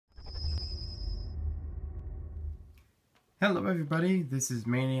Hello everybody, this is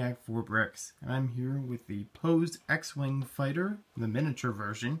Maniac4Bricks, and I'm here with the posed X-Wing fighter, the miniature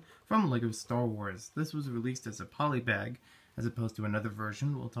version, from LEGO Star Wars. This was released as a polybag, as opposed to another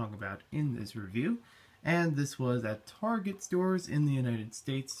version we'll talk about in this review, and this was at Target stores in the United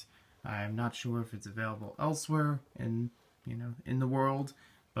States. I'm not sure if it's available elsewhere in the world,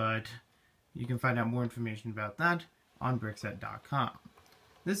 but you can find out more information about that on Brickset.com.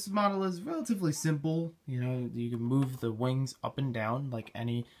 This model is relatively simple. You can move the wings up and down like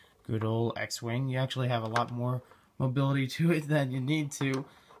any good old X-Wing. You actually have a lot more mobility to it than you need to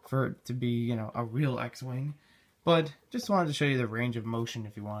for it to be, a real X-Wing. But just wanted to show you the range of motion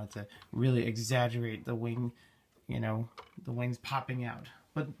if you wanted to really exaggerate the wing, the wings popping out.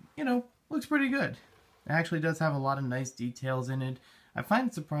 But, looks pretty good. It actually does have a lot of nice details in it. I find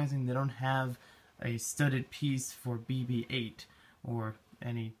it surprising they don't have a studded piece for BB-8 or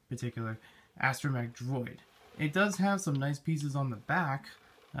any particular astromech droid. It does have some nice pieces on the back,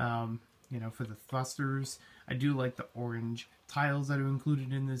 for the thrusters. I do like the orange tiles that are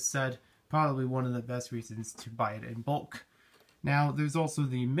included in this set. Probably one of the best reasons to buy it in bulk. Now, there's also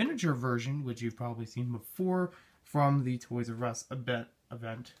the miniature version, which you've probably seen before from the Toys R Us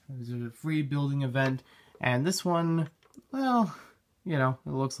event. This is a free building event, and this one, well, it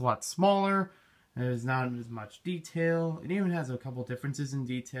looks a lot smaller. There's not as much detail. It even has a couple differences in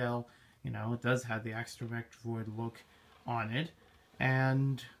detail. It does have the astromech droid look on it.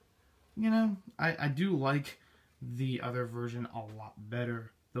 And, I do like the other version a lot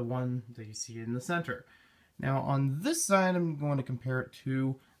better. The one that you see in the center. Now, on this side, I'm going to compare it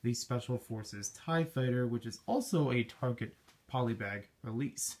to the Special Forces TIE Fighter, which is also a Target Polybag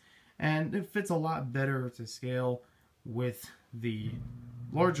release. And it fits a lot better to scale with the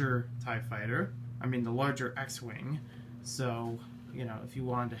larger TIE Fighter, the larger X-Wing. So, if you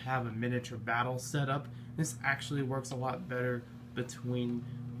wanted to have a miniature battle setup, this actually works a lot better between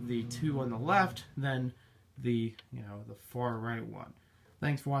the two on the left than the far right one.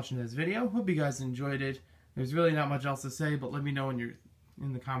 Thanks for watching this video. Hope you guys enjoyed it. There's really not much else to say, but let me know in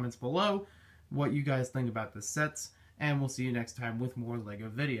the comments below what you guys think about the sets. And we'll see you next time with more LEGO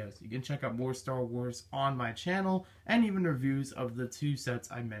videos. You can check out more Star Wars on my channel, and even reviews of the two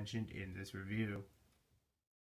sets I mentioned in this review.